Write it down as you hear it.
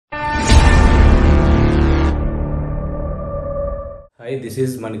Hi, this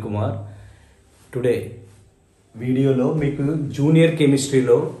is Manikumar. Today వీడియోలో మీకు junior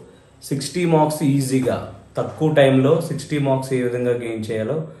కెమిస్ట్రీలో 60 మార్క్స్ ఈజీగా తక్కువ టైంలో 60 మార్క్స్ ఏ విధంగా గెయిన్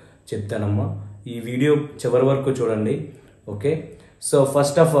చేయాలో చెప్తానమ్మా. ఈ వీడియో చివరి వరకు చూడండి. Okay, so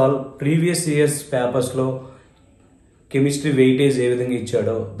first of all previous years పేపర్స్లో కెమిస్ట్రీ వెయిటేజ్ ఏ విధంగా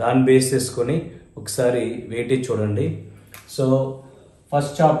ఇచ్చాడో దాన్ని బేస్ చేసుకొని ఒకసారి వెయిటేజ్ చూడండి. So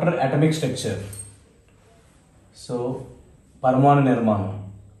first chapter atomic structure, so పరమాణు నిర్మాణం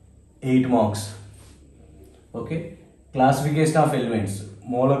 8 marks. Okay, classification of elements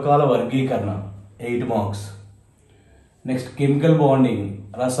మూలకాల వర్గీకరణ 8 మార్క్స్. నెక్స్ట్ కెమికల్ బాండింగ్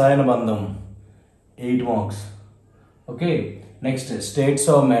రసాయన బంధం 8 marks. Okay, next states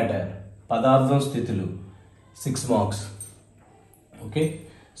of matter పదార్థం స్థితులు 6 marks. Okay,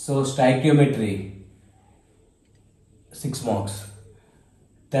 so stoichiometry 6 marks.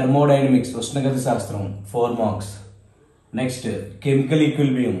 Thermodynamics ఉష్ణగతి శాస్త్రం 4 marks. Next chemical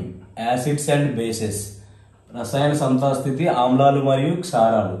equilibrium acids and bases రసాయన సంతాస్థితి ఆమ్లాలు మరియు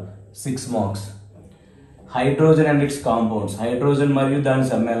క్షారాలు 6 marks. Hydrogen and it's compounds hydrogen మరియు దాని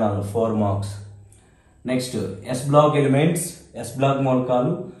సమ్మేళనాలు 4 marks. Next yes block elements yes black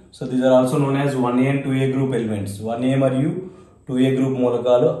మూలకాలు, so these are also known as 1A and 2A group elements. 1A మరియు 2A group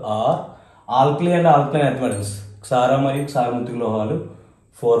మూలకాలు are alkali and alkaline earth metals క్షార మరియు క్షారముక్తిక లోహాలు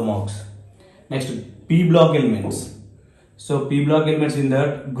 4 marks. Next P block elements, so P block elements in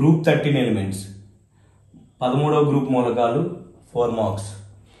that group 13 elements 13వ group మూలకాలు 4 marks.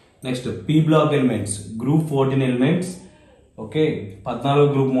 Next P block elements group 14 elements, okay 14వ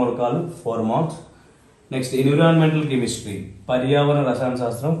group మూలకాలు 4 marks. Next environmental chemistry పర్యావరణ రసాయన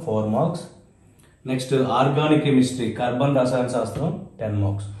శాస్త్రం 4 marks. Next organic chemistry carbon రసాయన శాస్త్రం 10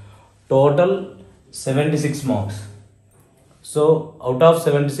 marks. Total 76 marks. So out of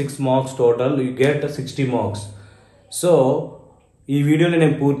 76 marks total you get 60 marks. So ఈ వీడియోని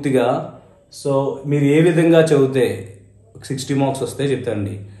నేను పూర్తిగా సో మీరు ఏ విధంగా చదివితే 60 మార్క్స్ వస్తే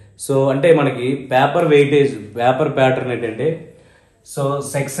చెప్తానండి. సో అంటే మనకి పేపర్ వెయిటేజ్ పేపర్ ప్యాటర్న్ ఏంటంటే, so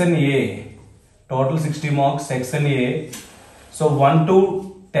section a total 60 marks. Section A so 1 to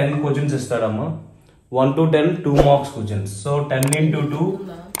 10 questions ఇస్తాడమ్మా. 1 to 10 2 marks questions. So 10 into 2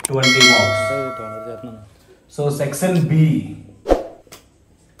 20 marks. So section B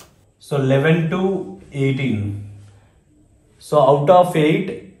so 11 to 18. So out of 8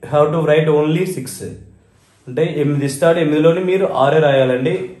 have to right only 6. అంటే 8 ఇస్తాడు, 8లోని మీరు 6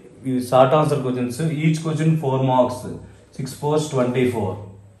 రాయాలండి. ఇవి short answer questions. Each question 4 marks. 6 4s 24.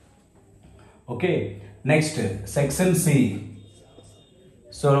 Okay, next section C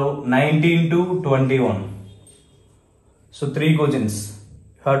so 19 to 21. So 3 questions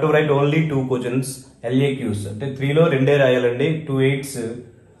have to right only 2 questions LAQs. అంటే 3లో 2 రాయాలండి. 2 8s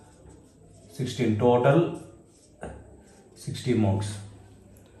 16 total 60 marks.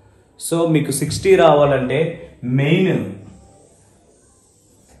 So మీకు 60 రావాలంటే main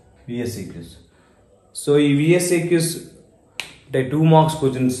VSAQs. So ఈ VSAQs అంటే 2 marks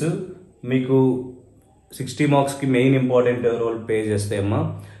questions మీకు 60 మార్క్స్కి main important role play చేస్తాయమ్మా.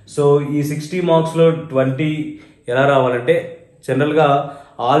 So ఈ 60 మార్క్స్లో 20 ఎలా రావాలంటే, జనరల్గా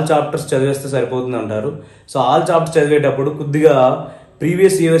ఆల్ చాప్టర్స్ చదివేస్తే సరిపోతుంది అంటారు. సో ఆల్ చాప్టర్స్ చదివేటప్పుడు కొద్దిగా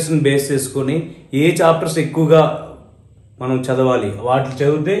ప్రీవియస్ ఇయర్స్ని బేస్ చేసుకొని ఏ చాప్టర్స్ ఎక్కువగా మనం చదవాలి వాటిని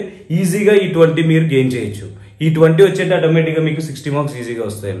చదివితే ఈజీగా ఈ 20 మీరు గెయిన్ చేయొచ్చు. ఈ 20 వచ్చేట ఆటోమేటిక్గా మీకు 60 మార్క్స్ ఈజీగా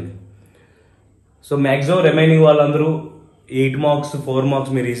వస్తాయండి. సో మ్యాక్సిమం రిమైనింగ్ వాళ్ళందరూ 8 మార్క్స్ 4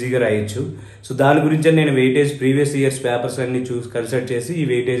 మార్క్స్ మీరు ఈజీగా రాయొచ్చు. సో దాని గురించి నేను వెయిటేజ్ ప్రీవియస్ ఇయర్స్ పేపర్స్ అన్ని కన్సల్ట్ చేసి ఈ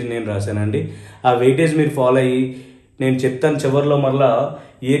వెయిటేజ్ నేను రాశానండి. ఆ వెయిటేజ్ మీరు ఫాలో అయ్యి నేను చెప్తాను చివరిలో మళ్ళా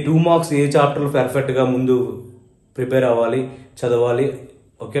ఏ 2 మార్క్స్ ఏ చాప్టర్లు పర్ఫెక్ట్గా ముందు ప్రిపేర్ అవ్వాలి చదవాలి.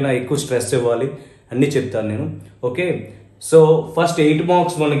 ఓకేనా, ఎక్కువ స్ట్రెస్ ఇవ్వాలి అన్నీ చెప్తాను నేను. ఓకే, సో ఫస్ట్ 8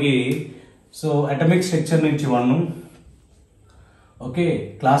 మార్క్స్ మనకి సో అటమిక్ స్ట్రక్చర్ నుంచి 1. ఓకే,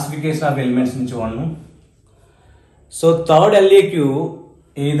 క్లాసిఫికేషన్ ఆఫ్ ఎలిమెంట్స్ నుంచి 1. So third LAQ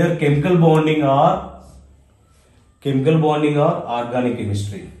either chemical bonding or organic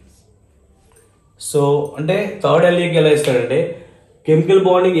chemistry. So అంటే థర్డ్ LAQ ఎలా ఇస్తాడంటే, కెమికల్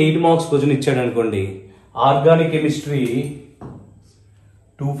బాండింగ్ 8 మార్క్స్ క్వశ్చన్ ఇచ్చాడు అనుకోండి, organic chemistry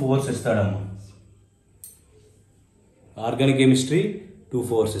 2 4s ఇస్తాడమ్మా. Organic chemistry 2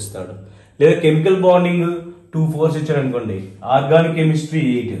 4s ఇస్తాడు. లేదా chemical bonding 2 4s ఇచ్చాడు అనుకోండి, ఆర్గానిక్ కెమిస్ట్రీ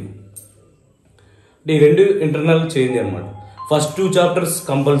 8. అంటే ఈ 2 ఇంటర్నల్ చేంజ్ అనమాట. First 2 chapters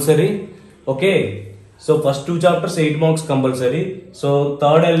compulsory. Okay, so first 2 chapters 8 marks compulsory. So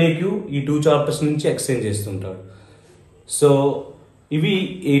third LAQ ఈ 2 చాప్టర్స్ నుంచి ఎక్స్చేంజ్ చేస్తుంటాడు. సో ఇవి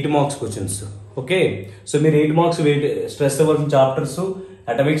 8 మార్క్స్ క్వశ్చన్స్. ఓకే, సో మీరు 8 మార్క్స్ స్ట్రెస్ అవ్వాల్సిన chapters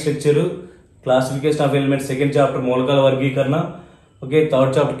atomic structure, classification of elements second chapter మూలకాల వర్గీకరణ, okay,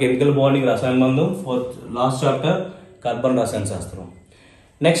 third chapter chemical bonding రసాయన బంధం, ఫోర్త్ లాస్ట్ చాప్టర్ కార్బన్ రసాయన శాస్త్రం.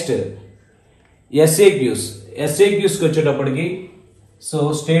 నెక్స్ట్ ఎస్ఏక్యూస్కి వచ్చేటప్పటికి so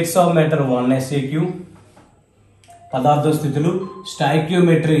states of matter 1 SAQ, పదార్థ స్థితులు,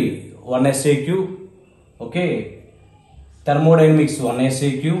 స్టాయిక్యోమెట్రీ 1 SAQ, okay, thermodynamics 1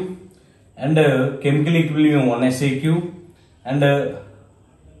 SAQ, and chemical equilibrium 1 SAQ, and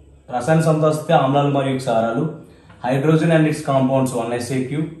రసాయన సంతాస్థితి ఆమ్లాలు మరియు క్షారాలు, hydrogen and it's compounds 1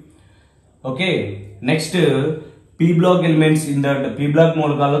 SAQ. Okay, next P block elements in that P black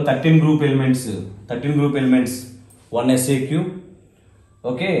మూలకాల్లో 13 group elements 1 SAQ.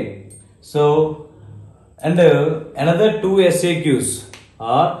 Okay, so and another 2 SAQs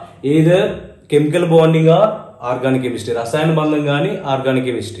are either chemical bonding are organic chemistry, రసాయన బంధం కానీ organic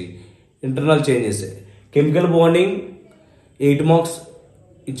chemistry, internal changes. Chemical bonding 8 marks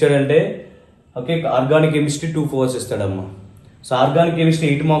ఇచ్చాడంటే okay, organic chemistry 2 4 ఇస్తాడమ్మా. So organic chemistry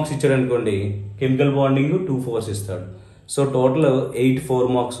 8 marks ఇచ్చాడు అనుకోండి, chemical bonding 2 4 ఇస్తాడు. So total 8 4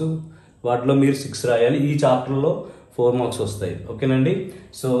 marks, వాటిలో మీరు 6 రాయాలి. ఈ చాప్టర్లో 4 మార్క్స్ వస్తాయి. ఓకేనండి,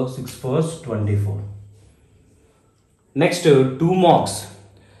 so 6 4 24. Next 2 marks.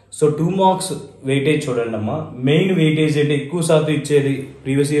 So 2 marks weightage చూడండి అమ్మా. మెయిన్ వెయిటేజ్ అంటే ఎక్కువ శాతం ఇచ్చేది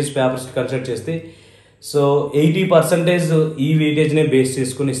ప్రీవియస్ ఇయర్స్ పేపర్స్ కన్సిడర్ చేస్తే సో 80% ఈ వెయిటేజ్నే బేస్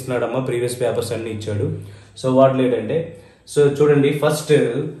చేసుకుని ఇస్తున్నాడమ్మా. ప్రీవియస్ పేపర్స్ అన్ని ఇచ్చాడు. సో వాటిలో ఏంటంటే సో చూడండి, ఫస్ట్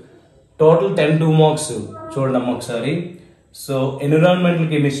టోటల్ 10 2 మార్క్స్ చూడండి అమ్మా ఒకసారి. So environmental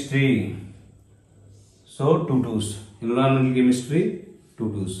chemistry so 2 2s, environmental chemistry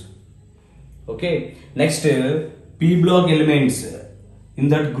 2 2s. Okay, next P block elements in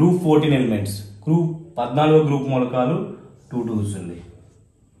that group 14 elements, group 14 group మూలకాలు 2 2s ఉంది.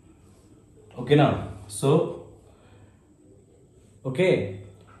 ఓకేనా, so okay,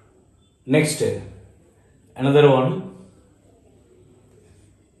 next another one.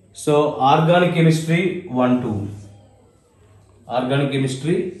 So organic chemistry 1 2, organic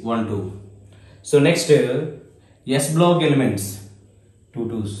chemistry 1 2. So next yes block elements 2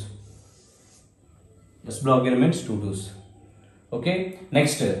 2s, yes block elements 2 2s. Okay,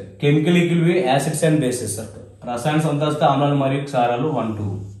 next chemical equilibrium acids and bases, రసాయన సంతాస్థితి ఆమ్లాలు మరియు క్షారాలు 1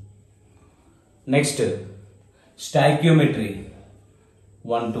 2. Next స్టాయిక్యోమెట్రీ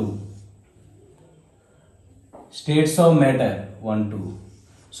 1 2, states of matter 1 2.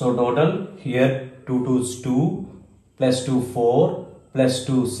 So total here 2 2s 2 plus 2 4 plus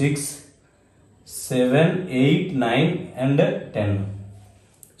 2 6 7 8 9 and 10.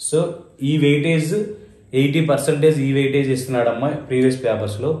 So ఈ weightage 80% ఈ weightage ఇస్తున్నాడమ్మా previous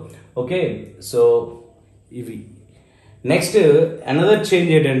పేపర్స్లో. Okay, so ఇవి. Next another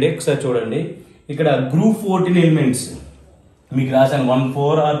change ఏంటంటే ఒకసారి చూడండి, ఇక్కడ గ్రూప్ 14 ఎలిమెంట్స్ మీకు రాశాను 1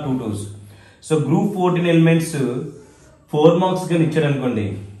 4 are 2 2s. So group 14 elements 4 marks కానీ ఇచ్చాడు అనుకోండి.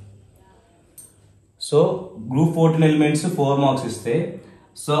 సో గ్రూప్ 14 ఎలిమెంట్స్ 4 మార్క్స్ ఇస్తే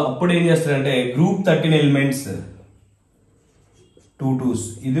సో అప్పుడు ఏం చేస్తారంటే గ్రూప్ 13 ఎలిమెంట్స్ 2 2s,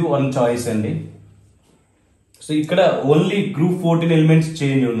 ఇది 1 చాయిస్ అండి. సో ఇక్కడ ఓన్లీ గ్రూప్ 14 ఎలిమెంట్స్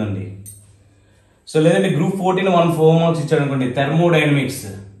చేంజ్ ఉందండి. సో లేదంటే గ్రూప్ 14 1 4 మార్క్స్ ఇచ్చాడు అనుకోండి, థర్మోడైనమిక్స్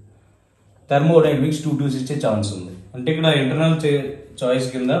 2 2s ఇచ్చే ఛాన్స్ ఉంది. అంటే ఇక్కడ ఇంటర్నల్ చాయిస్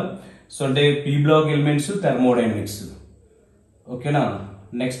కింద సో అంటే పీ బ్లాక్ ఎలిమెంట్స్ థర్మోడైనమిక్స్. ఓకేనా,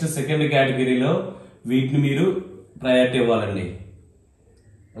 నెక్స్ట్ సెకండ్ కేటగిరీలో వీటిని మీరు ప్రయారిటీ ఇవ్వాలండి.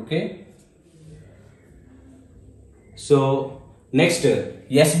 Okay, so next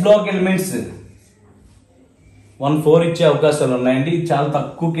yes block elements 1 4 ఇచ్చే అవకాశాలు ఉన్నాయండి. చాలా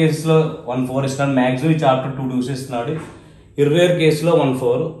తక్కువ కేసులో 1 4 ఇస్తున్నాడు, మ్యాక్సిమం చాప్టర్ 2 2s ఇస్తున్నాడు. ఇర్రేర్ కేసులో 1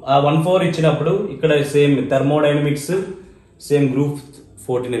 4. ఆ 1 4 ఇచ్చినప్పుడు ఇక్కడ same thermodynamics same group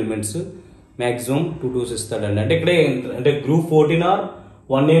 14 elements maximum 2 2s ఇస్తాడండి. అంటే ఇక్కడే అంటే group 14 are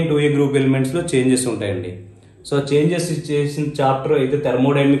 1A 2A group elements లో చేంజెస్ ఉంటాయండి. సో చేంజెస్ చేసిన చాప్టర్ అయితే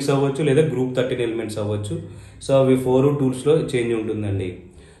థర్మోడైనమిక్స్ అవ్వచ్చు లేదా గ్రూప్ 13 ఎలిమెంట్స్ అవ్వచ్చు. సో అవి 4 2s లో చేంజ్ ఉంటుందండి.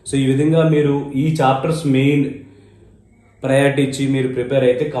 సో ఈ విధంగా మీరు ఈ చాప్టర్స్ మెయిన్ ప్రయారిటీ ఇచ్చి మీరు ప్రిపేర్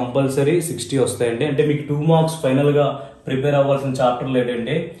అయితే కంపల్సరీ 60 వస్తాయండి. అంటే మీకు 2 మార్క్స్ ఫైనల్గా ప్రిపేర్ అవ్వాల్సిన చాప్టర్లు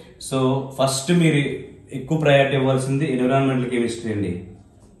ఏంటంటే సో ఫస్ట్ మీరు ఎక్కువ ప్రయారిటీ ఇవ్వాల్సింది ఎన్విరాన్మెంటల్ కెమిస్ట్రీ అండి.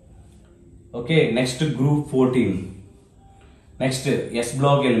 Okay, next group 14, next yes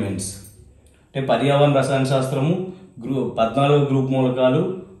block elements అంటే పర్యావరణ రసాయన శాస్త్రము, 14 గ్రూప్ మూలకాలు,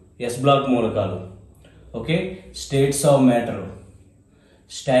 ఎస్ బ్లాక్ మూలకాలు. Okay, states of matter,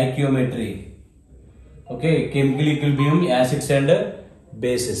 స్టాయిక్యోమెట్రీ, okay, chemical equilibrium acids and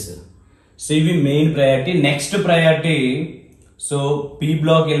bases. So ఇవి main priority. Next priority so P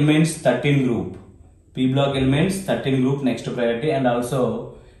block elements 13 group, P block elements 13 group next priority, and also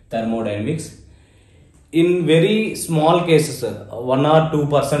thermodynamics. in very small cases 1 or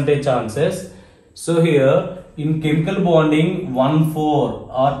 2% chances. So here in chemical bonding 1 4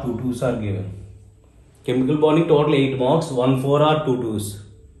 or 2 2s are given. Chemical bonding total 8 marks, 1 4 or 2 2s.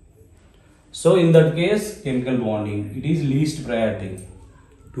 So in that case chemical bonding it is least priority.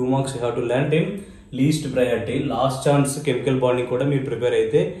 2 marks you have to learn in least priority. Last chance chemical bonding kuda meer prepare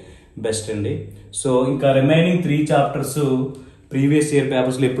aithe best andi. So inka remaining 3 chapters previous year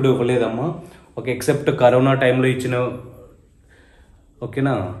papers lo eppudu ivvaledamma. Okay, except corona టైంలో ఇచ్చిన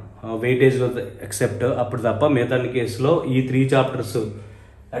ఓకేనా వెయిటేజ్లో except అప్పుడు తప్ప మిగతా కేసులో ఈ 3 chapters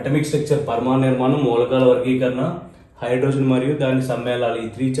atomic structure పరమాణు నిర్మాణం మూలకాల వర్గీకరణ హైడ్రోజన్ మరియు దాని సమ్మేళనాలు ఈ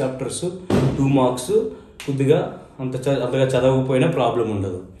 3 చాప్టర్స్ 2 మార్క్స్ కొద్దిగా అంతగా చదవకపోయినా ప్రాబ్లం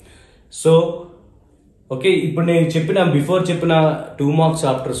ఉండదు. సో ఓకే, ఇప్పుడు నేను బిఫోర్ చెప్పిన 2 మార్క్స్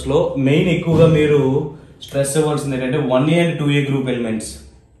చాప్టర్స్లో మెయిన్ ఎక్కువగా మీరు స్ట్రెస్ ఇవ్వాల్సింది ఏంటంటే 1A and 2A group elements.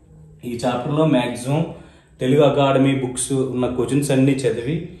 ఈ చాప్టర్లో మ్యాక్సిమం తెలుగు అకాడమీ బుక్స్ ఉన్న క్వశ్చన్స్ అన్ని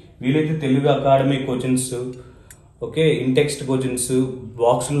చదివి వీలైతే Telugu academy questions okay ఇంటెక్స్ట్ questions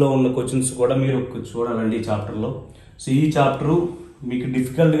బాక్స్లో ఉన్న క్వశ్చన్స్ కూడా మీరు చూడాలండి ఈ చాప్టర్లో. సో ఈ చాప్టరు మీకు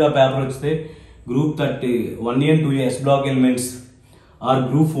డిఫికల్ట్గా పేపర్ వస్తే group 30 1A and 2A yes block elements are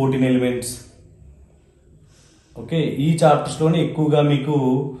group 14 elements okay ఈ చాప్టర్స్లోనే ఎక్కువగా మీకు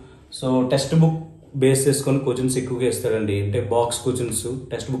సో టెక్స్ట్ బుక్ బేస్ చేసుకొని క్వశ్చన్స్ ఎక్కువగా ఇస్తారండి. అంటే బాక్స్ క్వశ్చన్స్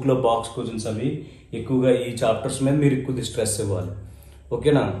టెక్స్ట్ బుక్లో బాక్స్ క్వశ్చన్స్ అవి ఎక్కువగా ఈ చాప్టర్స్ మీద మీరు ఎక్కువ స్ట్రెస్ ఇవ్వాలి.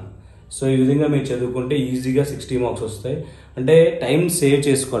 ఓకేనా? సో ఈ విధంగా మీరు చదువుకుంటే ఈజీగా 60 మార్క్స్ వస్తాయి. అంటే టైం సేవ్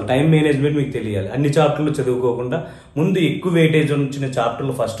చేసుకోవాలి, టైం మేనేజ్మెంట్ మీకు తెలియాలి. అన్ని చాప్టర్లు చదువుకోకుండా ముందు ఎక్కువ వెయిటేజ్ వచ్చిన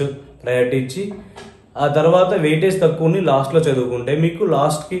చాప్టర్లు ఫస్ట్ ప్రయారిటీ ఇచ్చి ఆ తర్వాత వెయిటేజ్ తక్కువని లాస్ట్లో చదువుకుంటే మీకు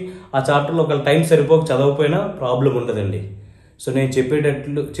లాస్ట్కి ఆ చాప్టర్లో ఒక టైం సరిపోక చదవకపోయినా ప్రాబ్లం ఉండదండి. సో నేను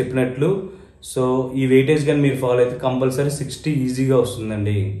చెప్పినట్లు సో ఈ వెయిటేజ్ కానీ మీరు ఫాలో అయితే కంపల్సరీ 60 ఈజీగా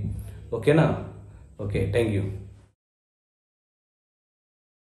వస్తుందండి. ఓకేనా? Okay, thank you.